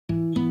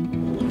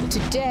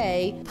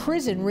Today,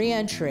 prison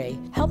reentry,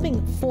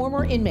 helping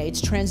former inmates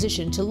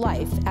transition to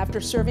life after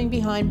serving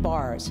behind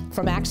bars.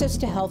 From access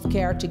to health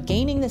care to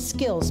gaining the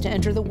skills to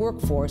enter the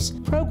workforce,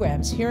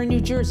 programs here in New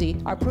Jersey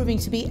are proving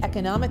to be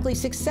economically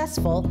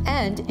successful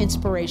and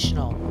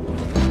inspirational.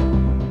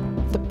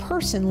 The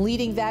person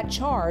leading that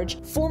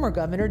charge, former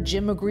Governor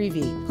Jim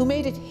McGreevey, who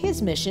made it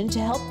his mission to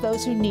help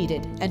those who need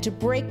it and to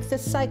break the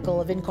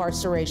cycle of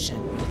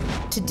incarceration.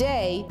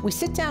 Today, we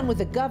sit down with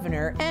the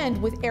governor and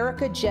with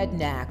Erica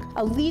Jedynak,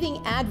 a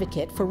leading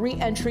advocate for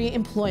reentry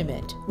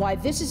employment, why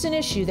this is an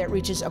issue that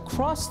reaches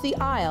across the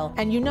aisle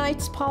and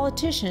unites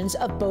politicians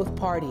of both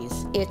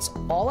parties. It's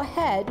all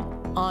ahead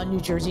on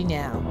New Jersey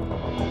Now.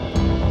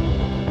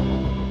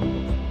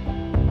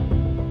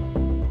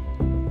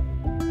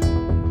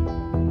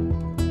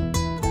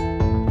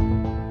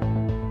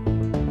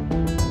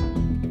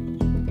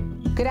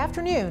 Good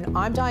afternoon,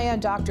 I'm Diane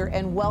Doctor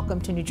and welcome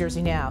to New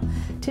Jersey Now.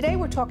 Today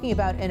we're talking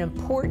about an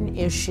important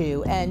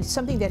issue and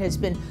something that has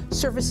been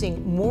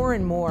surfacing more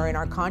and more in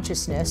our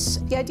consciousness,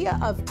 the idea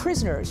of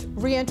prisoners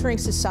re-entering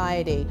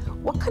society.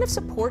 What kind of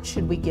support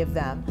should we give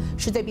them?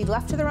 Should they be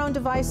left to their own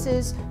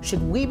devices?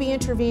 Should we be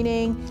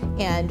intervening?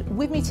 And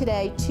with me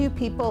today, two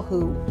people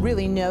who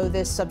really know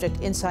this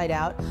subject inside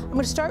out. I'm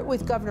going to start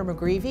with Governor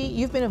McGreevey.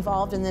 You've been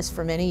involved in this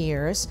for many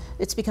years.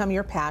 It's become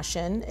your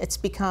passion. It's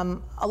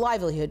become a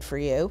livelihood for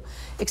you.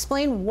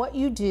 Explain what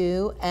you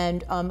do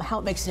and how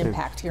it makes an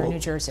impact here in New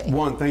Jersey.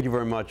 One, thank you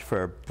very much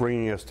for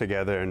bringing us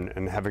together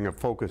and having a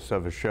focus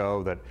of a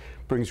show that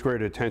brings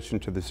great attention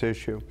to this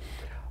issue.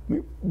 I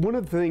mean, one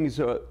of the things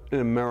in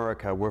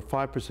America, we're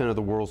 5% of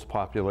the world's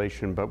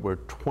population, but we're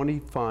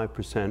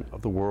 25%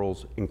 of the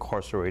world's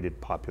incarcerated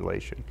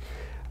population.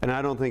 And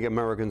I don't think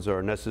Americans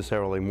are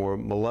necessarily more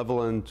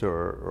malevolent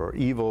or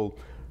evil.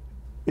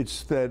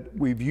 It's that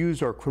we've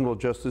used our criminal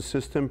justice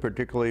system,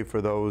 particularly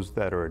for those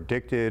that are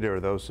addicted or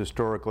those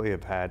historically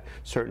have had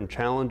certain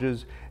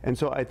challenges. And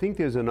so I think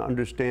there's an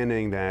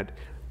understanding that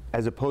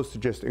as opposed to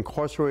just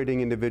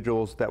incarcerating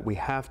individuals, that we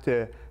have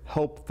to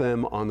help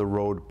them on the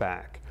road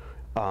back.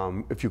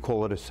 If you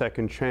call it a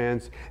second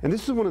chance. And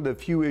this is one of the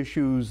few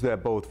issues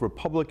that both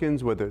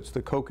Republicans, whether it's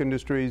the Koch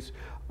industries,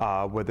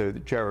 whether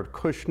Jared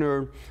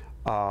Kushner,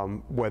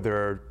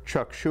 whether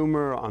Chuck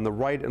Schumer, on the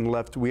right and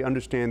left, we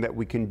understand that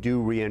we can do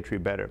reentry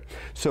better.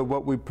 So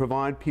what we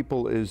provide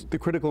people is the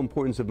critical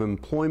importance of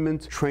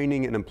employment,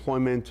 training and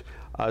employment.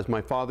 As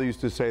my father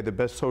used to say, the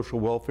best social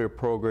welfare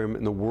program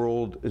in the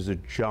world is a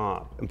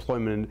job.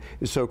 Employment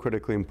is so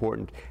critically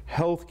important.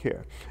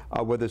 Healthcare,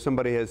 whether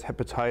somebody has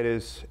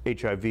hepatitis,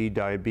 HIV,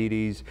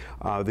 diabetes,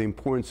 the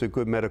importance of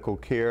good medical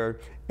care,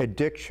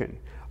 addiction.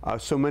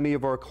 So many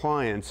of our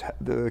clients,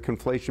 the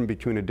conflation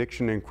between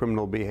addiction and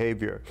criminal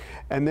behavior,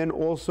 and then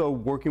also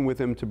working with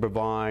them to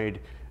provide,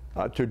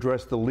 to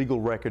address the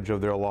legal wreckage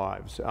of their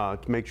lives, to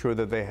make sure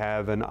that they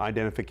have an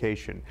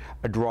identification,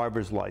 a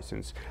driver's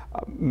license.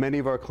 Many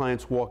of our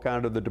clients walk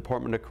out of the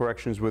Department of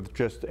Corrections with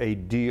just a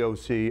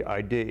DOC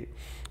ID.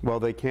 Well,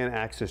 they can't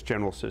access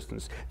general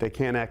assistance. They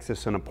can't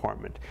access an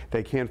apartment.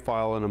 They can't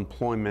file an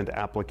employment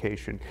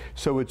application.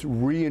 So it's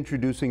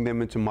reintroducing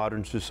them into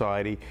modern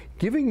society,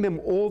 giving them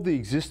all the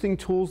existing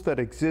tools that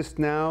exist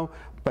now,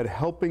 but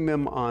helping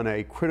them on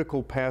a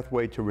critical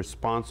pathway to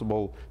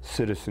responsible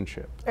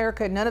citizenship.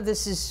 Erica, none of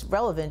this is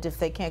relevant if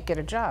they can't get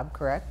a job,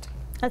 correct?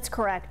 That's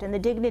correct, and the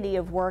dignity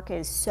of work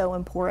is so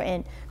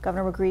important.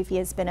 Governor McGreevey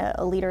has been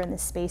a leader in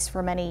this space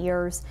for many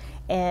years,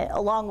 and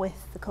along with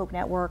the Koch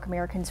network,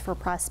 Americans for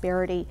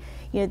Prosperity.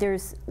 You know,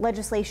 there's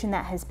legislation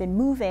that has been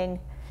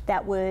moving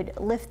that would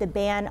lift the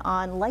ban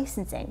on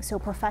licensing. So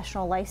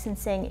professional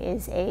licensing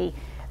is a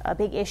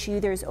big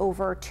issue. There's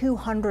over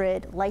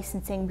 200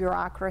 licensing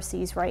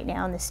bureaucracies right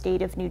now in the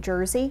state of New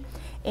Jersey.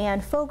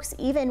 And folks,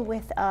 even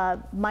with a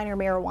minor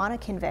marijuana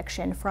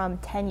conviction from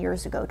 10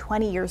 years ago,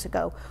 20 years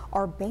ago,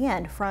 are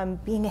banned from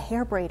being a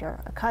hair braider,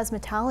 a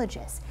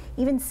cosmetologist,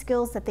 even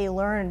skills that they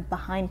learn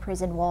behind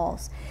prison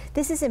walls.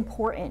 This is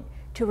important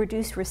to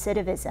reduce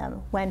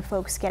recidivism when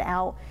folks get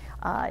out,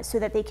 so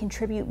that they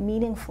contribute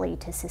meaningfully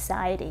to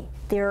society.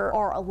 There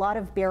are a lot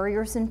of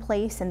barriers in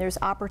place, and there's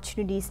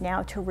opportunities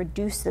now to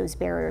reduce those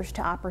barriers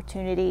to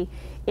opportunity.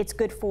 It's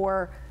good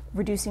for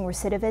reducing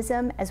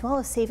recidivism as well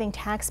as saving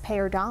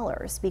taxpayer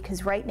dollars,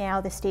 because right now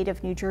the state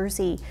of New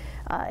Jersey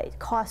it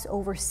costs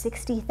over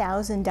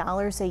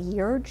 $60,000 a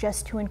year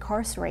just to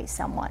incarcerate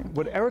someone.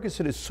 What Erica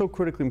said is so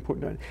critically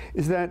important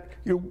is that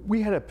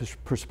we had a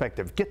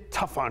perspective, get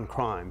tough on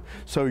crime.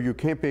 So you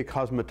can't be a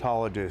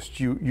cosmetologist,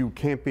 you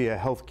can't be a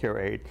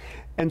healthcare aide.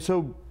 And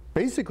so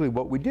basically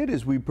what we did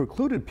is we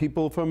precluded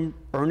people from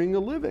earning a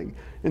living.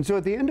 And so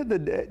at the end of the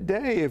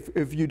day,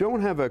 if you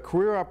don't have a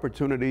career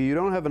opportunity, you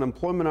don't have an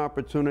employment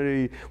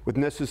opportunity with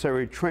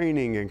necessary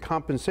training and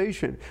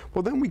compensation,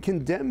 well then we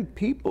condemn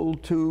people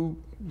to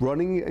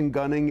running and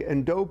gunning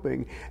and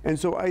doping. And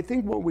so I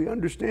think what we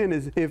understand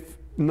is if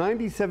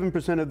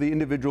 97% of the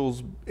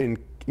individuals in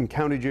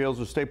county jails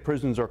or state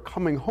prisons are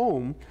coming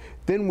home,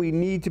 then we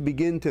need to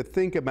begin to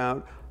think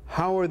about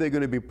how are they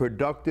going to be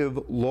productive,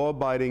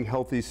 law-abiding,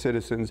 healthy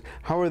citizens?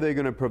 How are they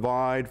going to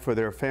provide for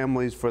their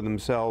families, for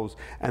themselves?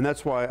 And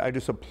that's why I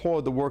just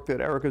applaud the work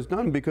that Erica's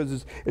done,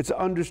 because it's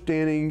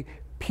understanding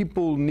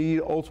people need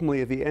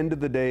ultimately at the end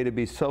of the day to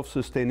be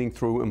self-sustaining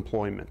through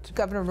employment.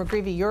 Governor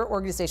McGreevey, your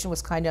organization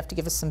was kind enough to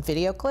give us some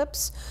video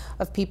clips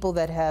of people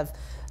that have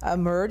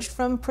emerged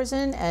from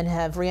prison and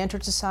have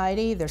re-entered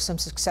society. There's some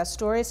success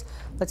stories.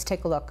 Let's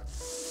take a look.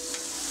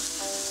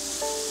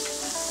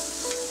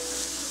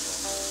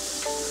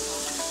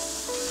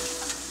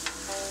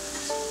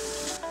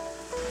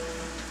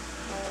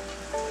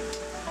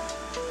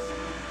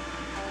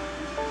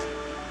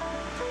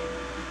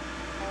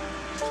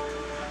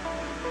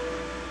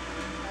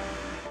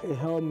 It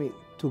helped me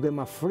to get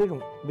my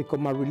freedom because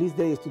my release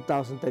date is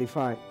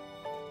 2035.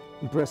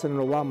 And President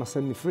Obama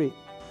set me free.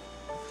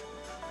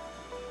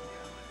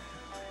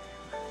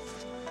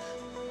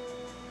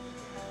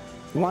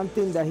 One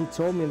thing that he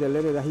told me in the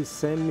letter that he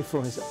sent me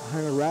from his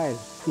handwriting,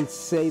 he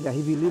said that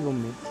he believed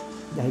in me,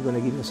 that he's going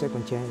to give me a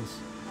second chance.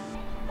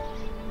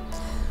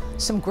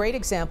 Some great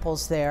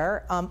examples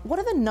there. What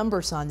are the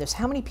numbers on this?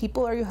 How many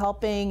people are you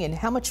helping, and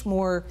how much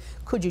more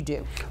could you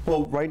do?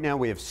 Well, right now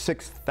we have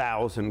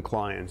 6,000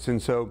 clients, and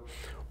so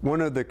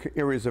one of the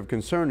areas of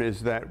concern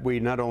is that we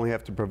not only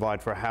have to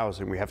provide for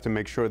housing, we have to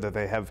make sure that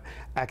they have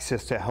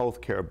access to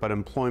health care, but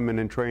employment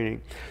and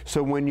training.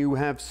 So when you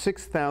have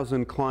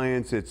 6,000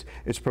 clients,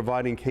 it's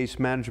providing case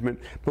management,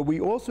 but we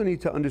also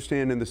need to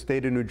understand in the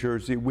state of New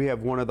Jersey, we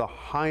have one of the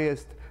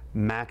highest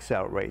max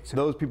out rates,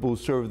 those people who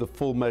serve the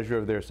full measure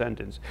of their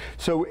sentence.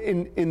 So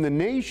in the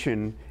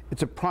nation,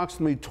 it's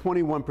approximately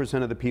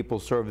 21% of the people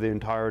serve the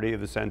entirety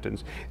of the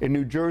sentence. In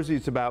New Jersey,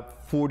 it's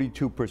about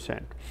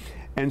 42%.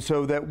 And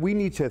so that we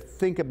need to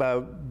think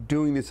about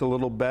doing this a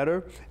little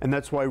better, and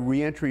that's why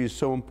reentry is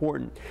so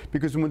important.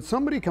 Because when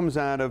somebody comes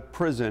out of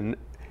prison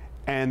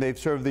and they've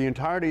served the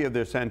entirety of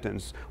their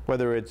sentence,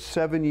 whether it's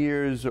 7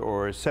 years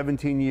or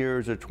 17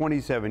 years or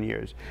 27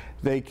 years,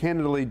 they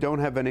candidly don't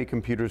have any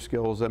computer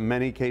skills. In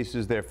many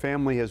cases, their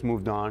family has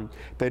moved on.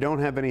 They don't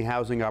have any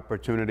housing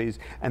opportunities,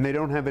 and they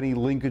don't have any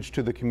linkage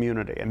to the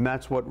community, and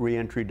that's what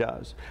reentry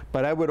does.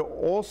 But I would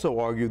also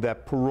argue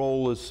that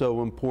parole is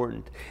so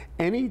important.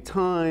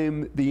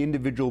 Anytime the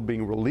individual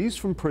being released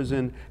from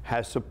prison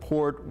has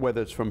support,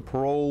 whether it's from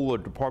parole or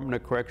Department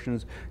of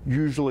Corrections,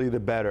 usually the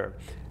better.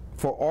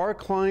 For our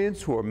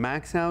clients who are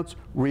max outs,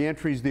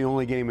 reentry is the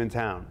only game in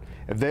town.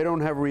 If they don't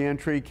have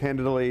reentry,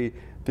 candidly,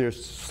 they're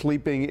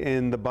sleeping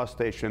in the bus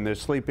station, they're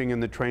sleeping in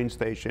the train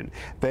station,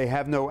 they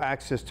have no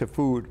access to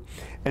food.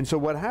 And so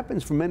what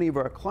happens for many of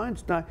our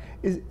clients now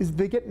is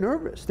they get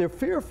nervous, they're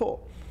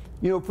fearful.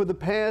 You know, for the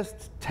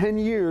past 10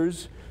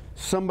 years,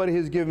 somebody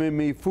has given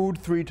me food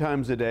 3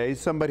 times a day,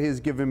 somebody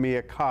has given me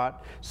a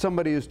cot,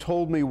 somebody has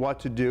told me what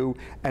to do,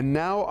 and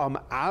now I'm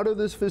out of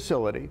this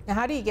facility. Now,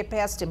 how do you get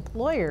past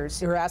employers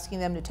who are asking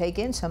them to take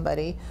in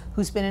somebody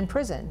who's been in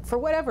prison, for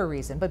whatever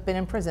reason, but been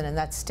in prison, and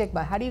that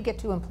stigma? How do you get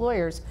to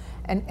employers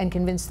and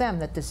convince them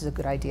that this is a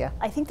good idea?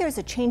 I think there's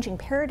a changing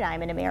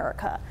paradigm in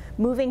America,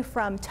 moving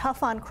from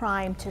tough on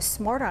crime to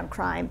smart on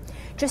crime.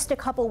 Just a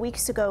couple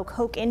weeks ago,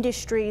 Koch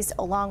Industries,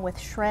 along with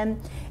Shrimp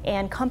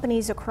and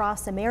companies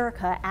across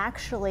America,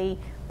 actually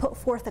put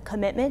forth a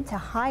commitment to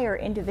hire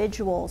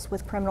individuals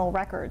with criminal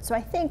records. So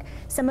I think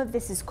some of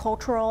this is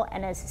cultural,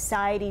 and as a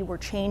society we're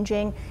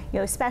changing, you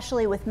know,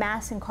 especially with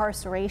mass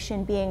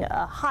incarceration being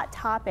a hot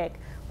topic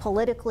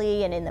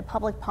politically and in the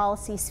public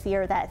policy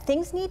sphere, that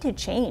things need to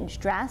change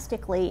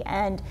drastically,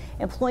 and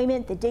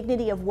employment, the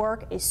dignity of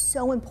work is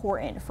so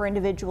important for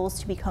individuals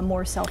to become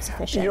more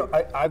self-sufficient. You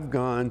know, I've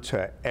gone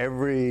to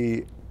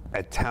every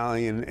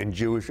Italian and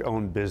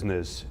Jewish-owned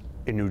business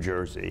in New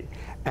Jersey,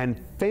 and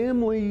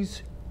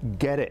families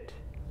get it.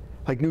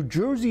 Like, New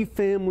Jersey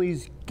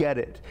families get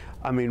it.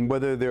 I mean,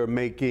 whether they're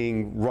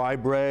making rye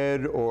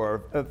bread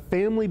or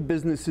family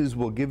businesses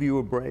will give you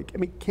a break. I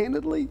mean,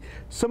 candidly,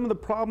 some of the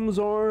problems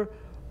are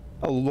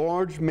a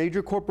large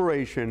major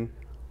corporation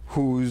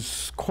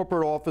whose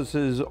corporate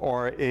offices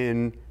are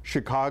in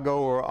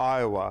Chicago or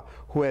Iowa,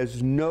 who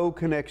has no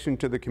connection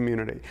to the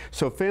community.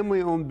 So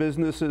family-owned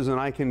businesses, and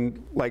I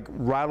can like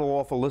rattle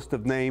off a list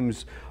of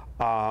names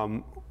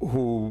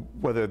who,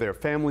 whether their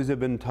families have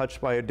been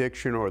touched by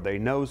addiction or they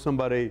know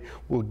somebody,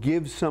 will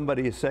give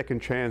somebody a second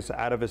chance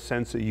out of a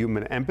sense of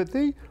human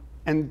empathy.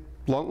 And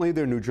bluntly,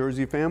 they're New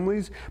Jersey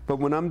families. But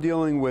when I'm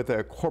dealing with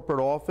a corporate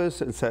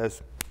office and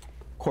says,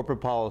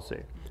 corporate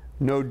policy,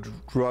 no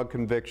drug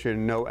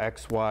conviction, no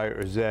X, Y,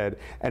 or Z,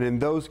 and in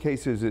those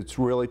cases, it's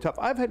really tough.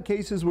 I've had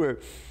cases where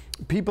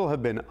people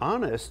have been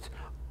honest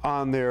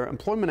on their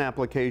employment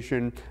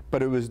application,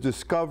 but it was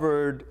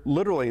discovered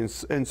literally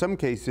in some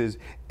cases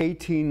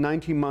 18,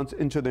 19 months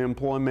into their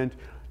employment,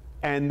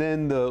 and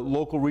then the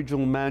local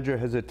regional manager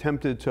has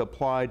attempted to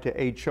apply to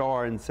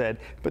HR and said,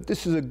 but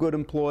this is a good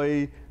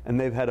employee, and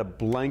they've had a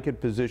blanket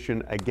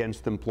position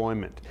against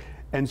employment.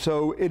 And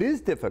so it is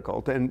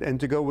difficult, and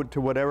to go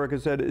to what Erica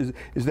said is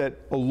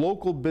that a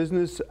local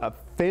business, a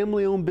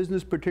family-owned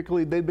business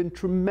particularly, they've been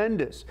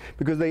tremendous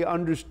because they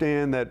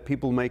understand that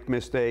people make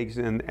mistakes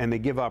and they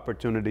give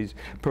opportunities,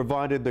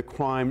 provided the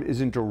crime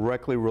isn't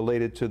directly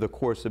related to the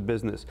course of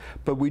business.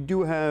 But we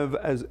do have,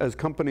 as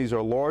companies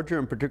are larger,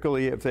 and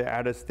particularly if they're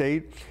out of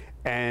state,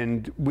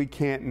 and we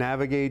can't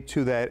navigate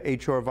to that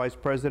HR vice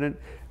president,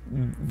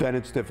 then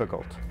it's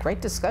difficult.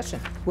 Great discussion.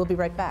 We'll be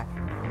right back.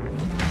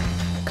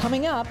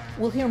 Coming up,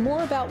 we'll hear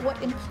more about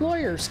what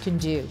employers can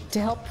do to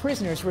help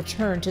prisoners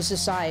return to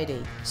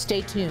society.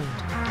 Stay tuned.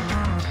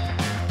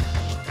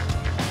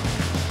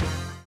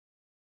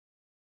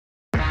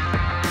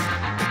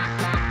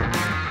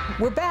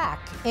 We're back,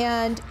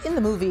 and in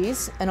the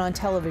movies and on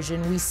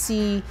television, we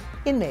see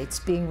inmates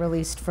being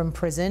released from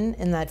prison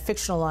in that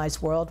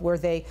fictionalized world where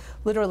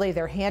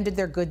they're handed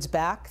their goods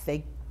back,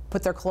 they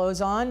put their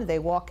clothes on, they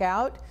walk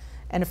out,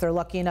 and if they're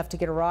lucky enough to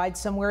get a ride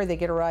somewhere, they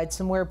get a ride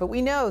somewhere. But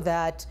we know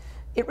that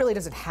it really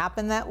doesn't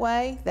happen that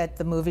way, that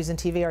the movies and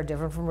TV are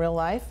different from real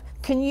life.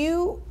 Can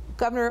you,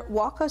 Governor,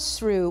 walk us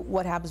through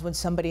what happens when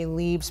somebody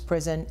leaves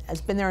prison,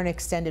 has been there an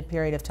extended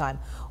period of time?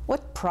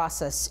 What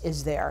process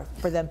is there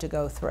for them to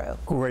go through?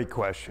 Great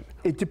question.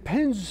 It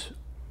depends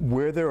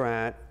where they're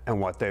at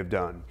and what they've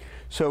done.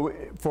 So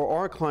for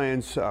our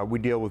clients, we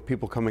deal with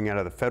people coming out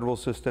of the federal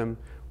system,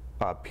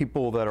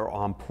 people that are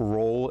on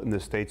parole in the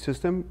state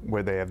system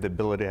where they have the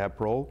ability to have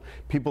parole,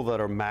 people that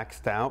are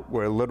maxed out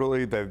where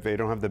literally they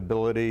don't have the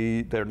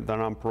ability, they're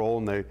on parole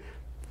and they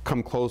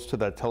come close to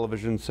that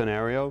television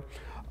scenario.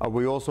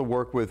 We also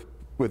work with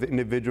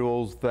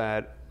individuals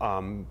that,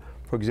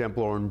 for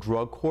example, are in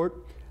drug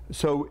court.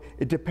 So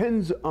it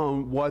depends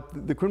on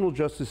what the criminal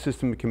justice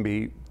system can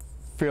be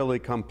fairly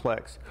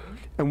complex.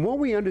 And what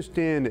we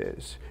understand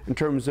is, in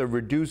terms of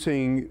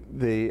reducing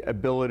the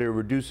ability, or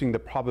reducing the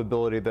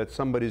probability that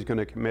somebody's going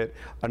to commit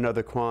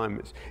another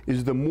crime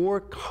is the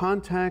more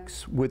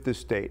contacts with the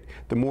state,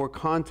 the more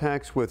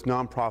contacts with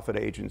nonprofit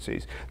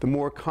agencies, the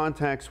more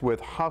contacts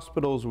with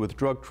hospitals, with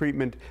drug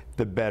treatment,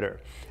 the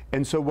better.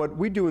 And so what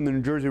we do in the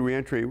New Jersey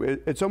Reentry,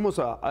 it's almost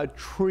a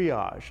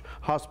triage,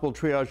 hospital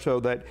triage,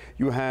 so that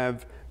you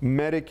have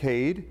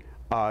Medicaid,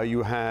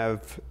 you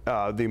have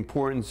the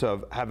importance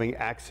of having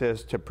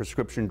access to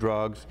prescription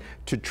drugs,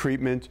 to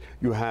treatment.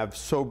 You have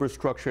sober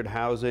structured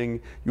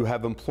housing. You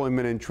have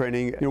employment and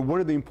training. You know,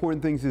 one of the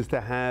important things is to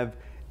have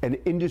an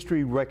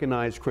industry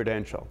recognized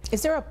credential.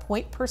 Is there a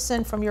point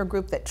person from your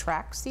group that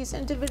tracks these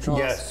individuals?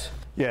 Yes.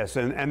 Yes,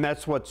 and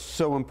that's what's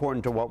so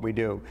important to what we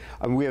do.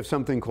 We have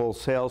something called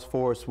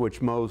Salesforce,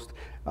 which most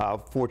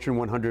Fortune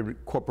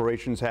 100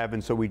 corporations have,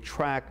 and so we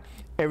track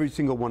every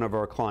single one of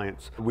our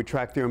clients. We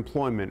track their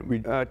employment, we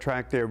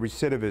track their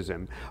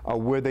recidivism,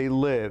 where they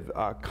live,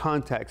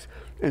 contacts.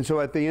 And so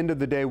at the end of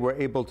the day, we're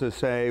able to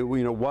say,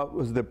 you know, what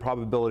was the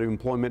probability of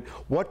employment,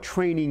 what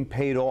training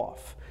paid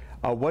off,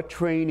 what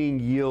training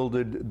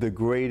yielded the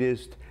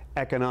greatest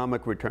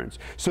economic returns.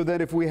 So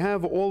that if we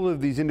have all of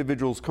these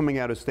individuals coming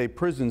out of state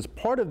prisons,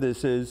 part of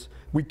this is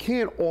we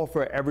can't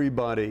offer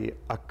everybody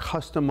a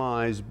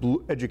customized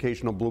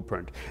educational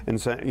blueprint, and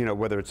so, you know,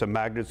 whether it's a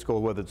magnet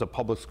school, whether it's a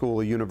public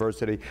school, a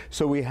university.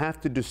 So we have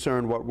to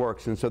discern what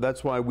works, and so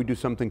that's why we do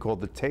something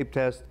called the TAPE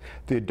test,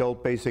 the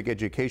Adult Basic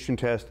Education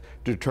Test,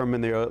 to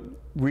determine their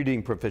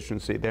reading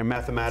proficiency, their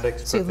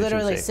mathematics proficiency. So you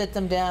literally sit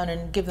them down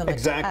and give them a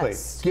test.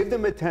 Exactly. Give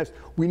them a test.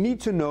 We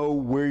need to know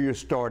where you're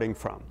starting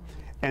from.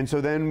 And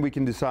so then we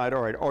can decide,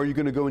 all right, are you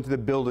going to go into the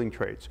building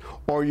trades?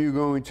 Are you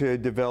going to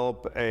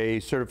develop a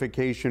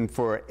certification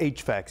for an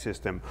HVAC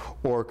system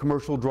or a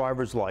commercial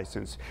driver's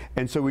license?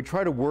 And so we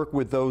try to work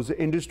with those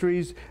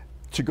industries,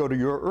 to go to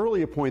your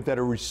earlier point, that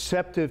are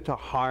receptive to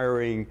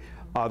hiring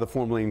the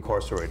formerly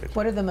incarcerated.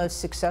 What are the most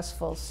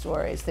successful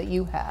stories that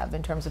you have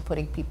in terms of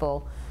putting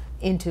people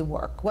into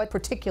work? What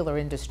particular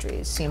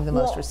industries seem the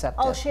most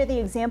receptive? I'll share the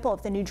example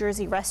of the New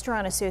Jersey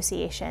Restaurant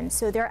Association.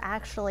 So they're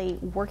actually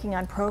working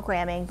on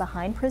programming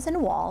behind prison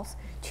walls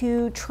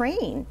to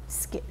train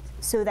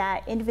so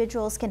that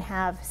individuals can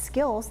have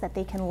skills that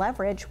they can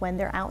leverage when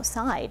they're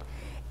outside.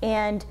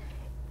 And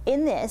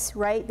in this,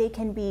 right, they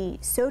can be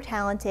so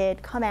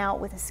talented, come out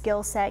with a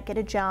skill set, get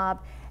a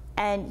job,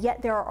 and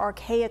yet there are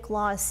archaic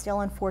laws still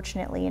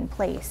unfortunately in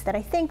place that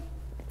I think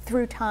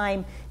through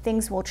time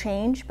things will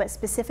change, but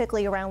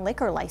specifically around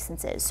liquor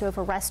licenses. So if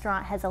a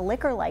restaurant has a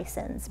liquor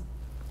license,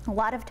 a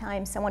lot of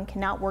times someone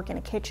cannot work in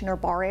a kitchen or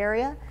bar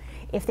area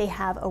if they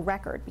have a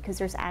record, because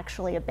there's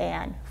actually a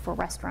ban for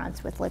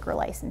restaurants with liquor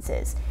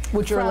licenses.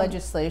 Would your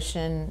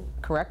legislation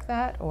correct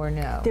that, or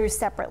no? There's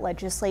separate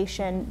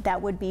legislation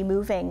that would be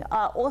moving.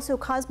 Also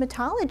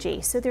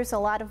cosmetology. So there's a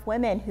lot of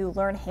women who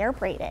learn hair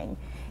braiding,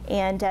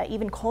 and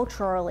even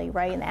culturally,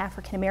 right, in the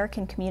African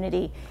American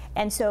community.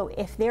 And so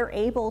if they're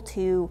able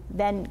to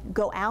then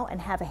go out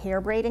and have a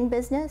hair braiding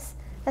business,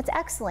 that's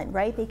excellent,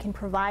 right? They can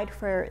provide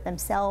for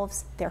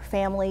themselves, their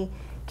family,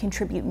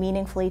 contribute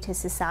meaningfully to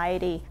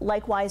society.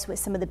 Likewise with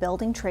some of the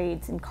building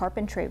trades and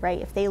carpentry,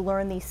 right? If they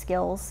learn these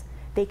skills,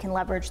 they can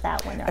leverage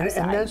that when they're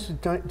outside. And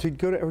that's, to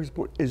go to Eric's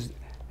point, is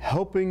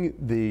helping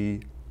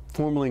the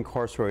formerly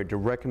incarcerated to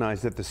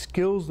recognize that the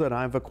skills that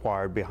I've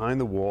acquired behind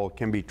the wall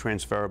can be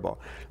transferable.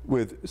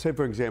 With, say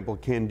for example,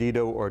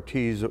 Candido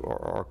Ortiz,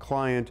 our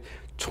client,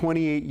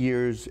 28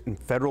 years in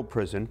federal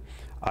prison.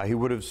 He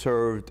would have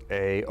served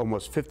a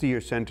almost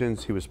 50-year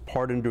sentence. He was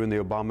pardoned during the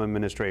Obama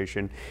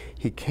administration.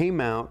 He came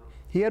out.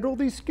 He had all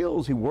these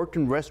skills. He worked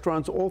in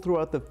restaurants all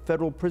throughout the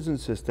federal prison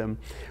system.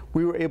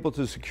 We were able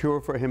to secure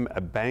for him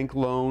a bank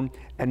loan,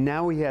 and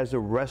now he has a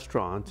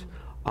restaurant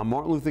on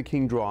Martin Luther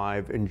King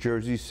Drive in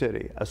Jersey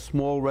City, a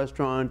small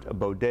restaurant, a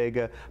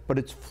bodega, but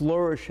it's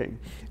flourishing.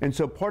 And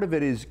so part of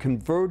it is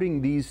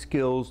converting these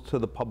skills to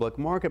the public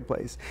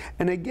marketplace.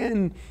 And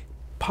again,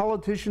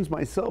 politicians,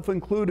 myself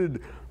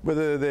included,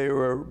 whether they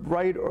were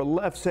right or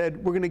left, said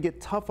we're going to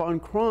get tough on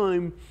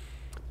crime.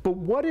 But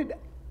what it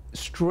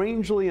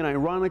strangely and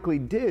ironically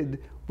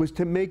did was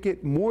to make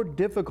it more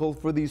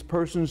difficult for these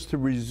persons to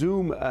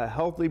resume a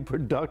healthy,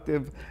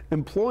 productive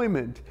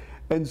employment.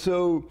 And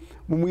so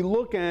when we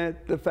look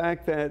at the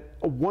fact that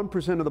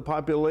 1% of the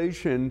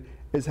population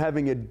is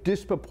having a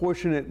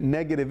disproportionate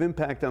negative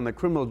impact on the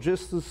criminal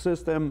justice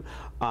system,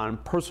 on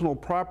personal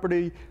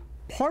property,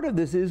 part of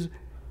this is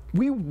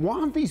we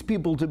want these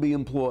people to be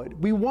employed.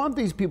 We want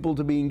these people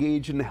to be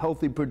engaged in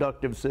healthy,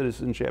 productive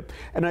citizenship.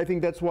 And I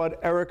think that's what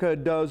Erica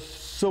does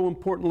so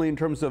importantly in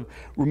terms of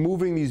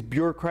removing these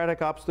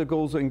bureaucratic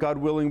obstacles, and God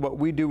willing, what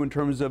we do in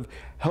terms of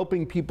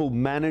helping people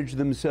manage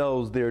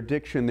themselves, their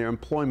addiction, their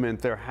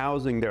employment, their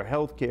housing, their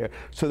health care,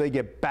 so they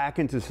get back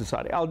into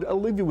society. I'll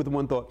leave you with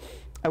one thought.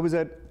 I was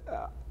in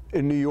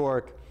New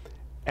York,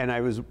 and I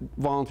was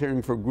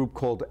volunteering for a group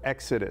called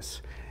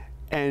Exodus.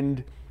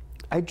 And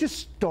I just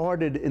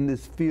started in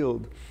this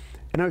field,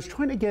 and I was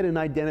trying to get an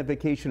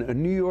identification, a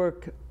New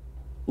York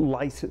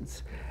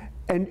license,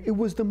 and it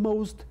was the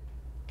most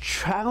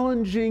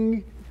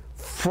challenging,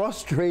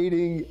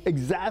 frustrating,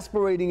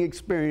 exasperating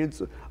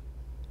experience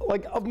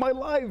of my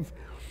life.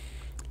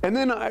 And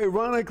then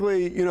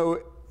ironically,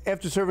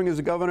 after serving as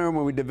a governor,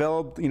 when we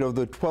developed,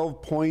 the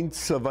 12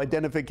 points of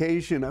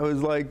identification, I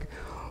was like,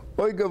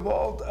 maybe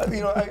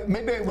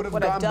I would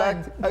have gone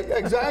back.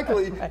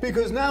 Exactly, right.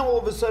 Because now all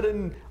of a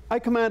sudden, I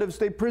come out of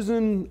state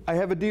prison, I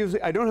have a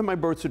DOC, I don't have my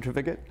birth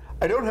certificate,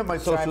 I don't have my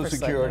Social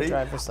Security,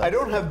 I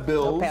don't have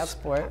bills. No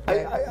passport.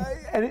 Right?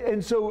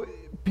 And so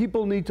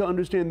people need to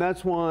understand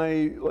that's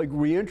why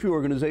reentry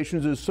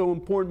organizations is so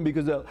important,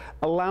 because it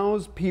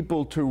allows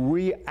people to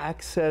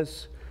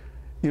re-access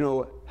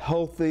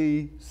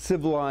healthy,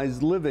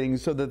 civilized living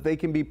so that they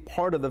can be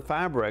part of the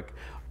fabric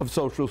of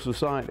social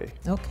society.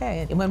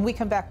 Okay, and when we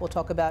come back, we'll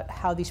talk about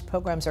how these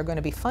programs are going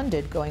to be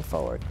funded going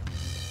forward.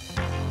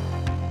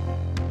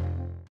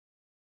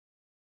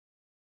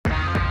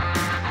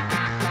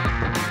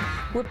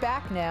 We're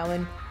back now,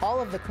 and all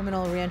of the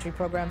criminal reentry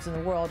programs in the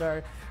world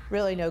are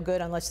really no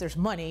good unless there's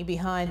money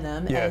behind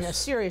them, yes. And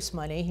serious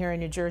money here in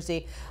New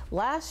Jersey.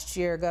 Last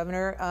year,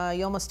 Governor,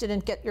 you almost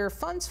didn't get your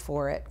funds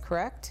for it,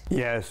 correct?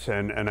 Yes,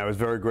 and I was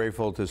very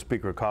grateful to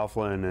Speaker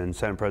Coughlin and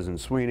Senate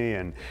President Sweeney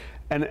and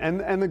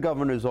the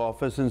governor's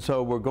office, and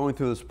so we're going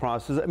through this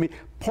process. I mean,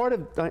 part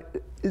of that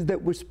is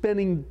that we're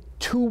spending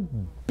 $2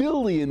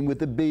 billion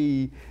with a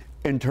B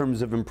in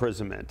terms of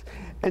imprisonment.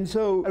 And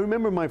so I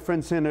remember my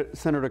friend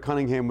Senator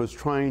Cunningham was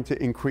trying to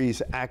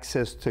increase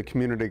access to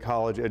community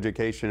college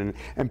education,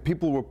 and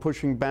people were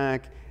pushing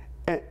back.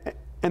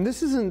 And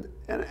this isn't,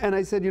 and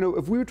I said,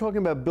 if we were talking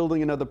about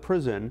building another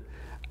prison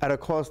at a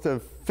cost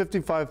of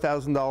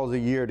 $55,000 a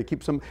year to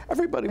keep some,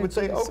 everybody would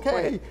say,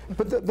 okay.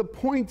 But the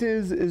point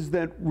is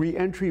that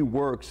reentry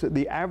works.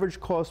 The average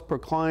cost per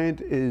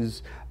client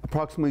is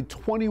approximately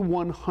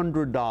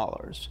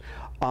 $2,100.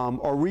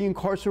 Our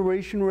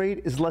reincarceration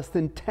rate is less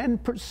than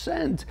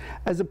 10%,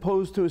 as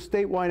opposed to a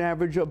statewide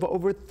average of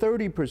over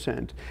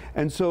 30%.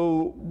 And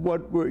so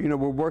what we're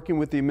working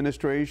with the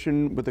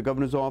administration, with the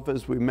governor's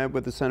office, we met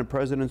with the Senate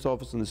President's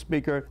office and the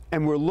Speaker,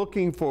 and we're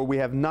looking for, we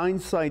have 9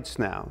 sites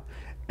now.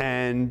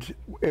 And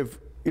if,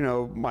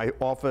 my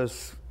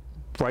office,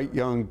 bright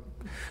young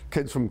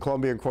kids from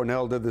Columbia and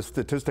Cornell did the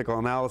statistical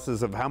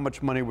analysis of how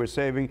much money we're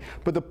saving.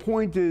 But the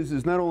point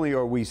is not only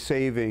are we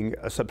saving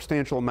a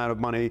substantial amount of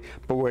money,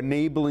 but we're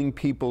enabling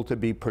people to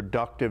be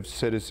productive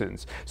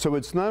citizens. So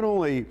it's not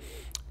only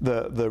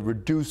the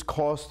reduced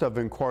cost of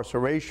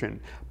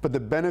incarceration, but the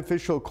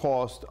beneficial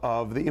cost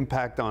of the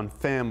impact on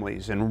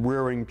families and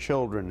rearing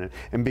children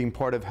and being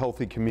part of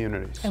healthy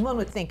communities. And one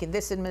would think in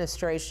this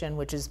administration,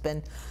 which has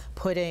been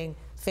putting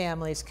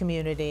families,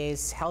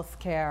 communities, health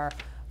care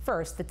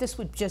first, that this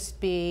would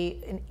just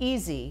be an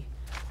easy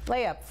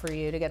layup for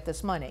you to get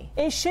this money.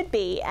 It should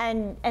be,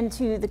 and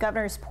to the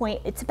governor's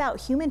point, it's about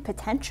human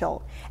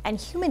potential and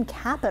human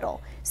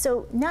capital.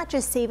 So not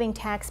just saving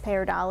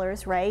taxpayer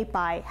dollars, right,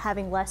 by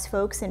having less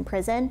folks in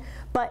prison,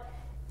 but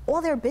all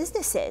their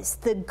businesses,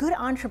 the good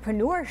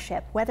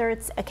entrepreneurship, whether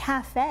it's a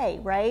cafe,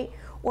 right,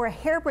 or a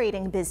hair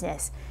braiding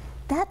business.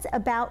 That's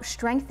about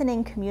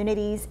strengthening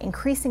communities,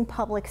 increasing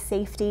public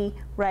safety,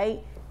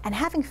 right, and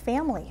having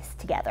families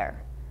together.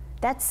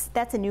 That's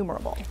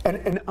innumerable.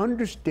 And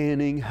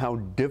understanding how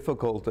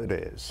difficult it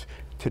is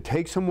to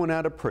take someone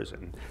out of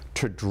prison,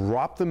 to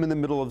drop them in the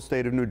middle of the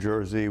state of New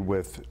Jersey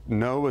with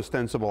no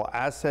ostensible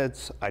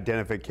assets,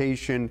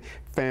 identification,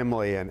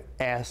 family, and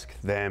ask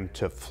them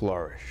to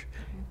flourish.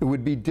 It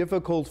would be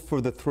difficult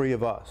for the three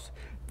of us.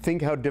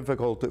 Think how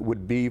difficult it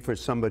would be for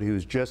somebody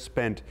who's just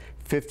spent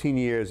 15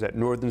 years at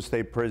Northern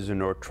State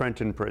Prison or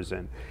Trenton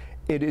Prison.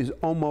 It is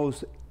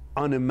almost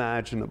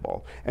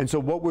unimaginable. And so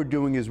what we're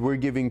doing is we're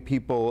giving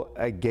people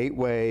a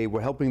gateway,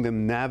 we're helping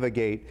them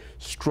navigate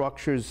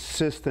structures,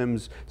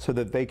 systems, so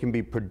that they can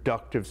be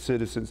productive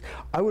citizens.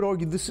 I would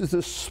argue this is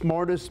the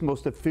smartest,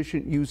 most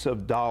efficient use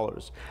of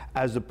dollars,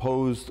 as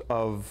opposed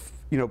of,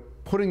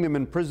 putting them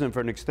in prison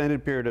for an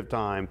extended period of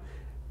time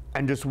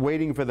and just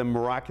waiting for them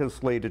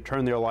miraculously to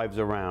turn their lives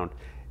around.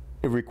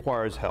 It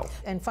requires help.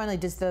 And finally,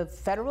 does the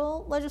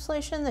federal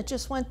legislation that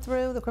just went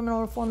through, the criminal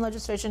reform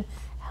legislation,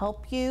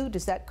 help you?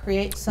 Does that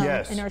create some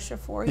inertia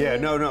for you? Yeah,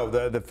 no,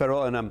 the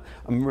federal, and I'm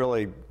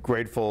really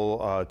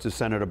grateful to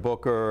Senator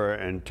Booker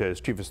and to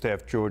his Chief of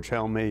Staff George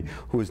Helmy,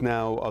 who is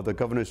now the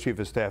Governor's Chief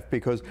of Staff,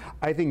 because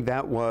I think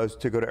that was,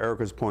 to go to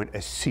Erica's point,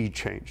 a sea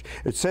change.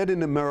 It said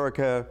in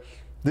America,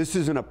 this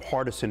isn't a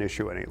partisan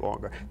issue any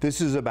longer.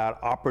 This is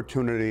about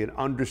opportunity and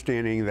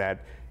understanding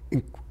that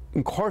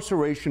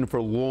incarceration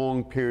for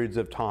long periods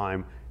of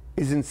time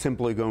isn't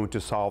simply going to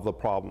solve the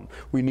problem.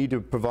 We need to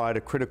provide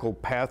a critical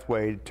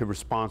pathway to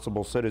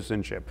responsible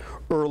citizenship.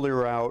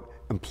 Earlier out,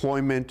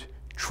 employment,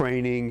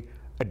 training,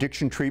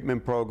 addiction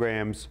treatment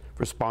programs,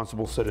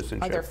 responsible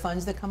citizenship. Are there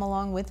funds that come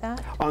along with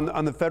that?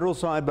 On the federal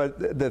side,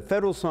 but the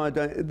federal side,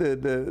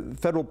 the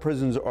federal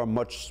prisons are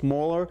much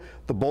smaller.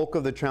 The bulk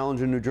of the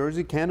challenge in New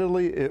Jersey,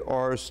 candidly,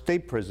 are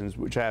state prisons,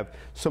 which have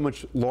so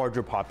much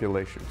larger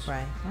populations.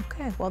 Right.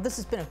 Okay. Well, this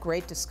has been a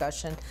great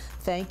discussion.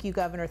 Thank you,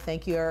 Governor.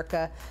 Thank you,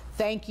 Erica.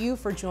 Thank you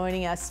for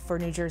joining us for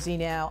New Jersey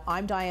Now.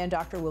 I'm Diane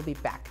Doctor. We'll be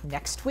back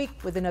next week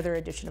with another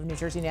edition of New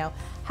Jersey Now.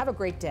 Have a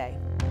great day.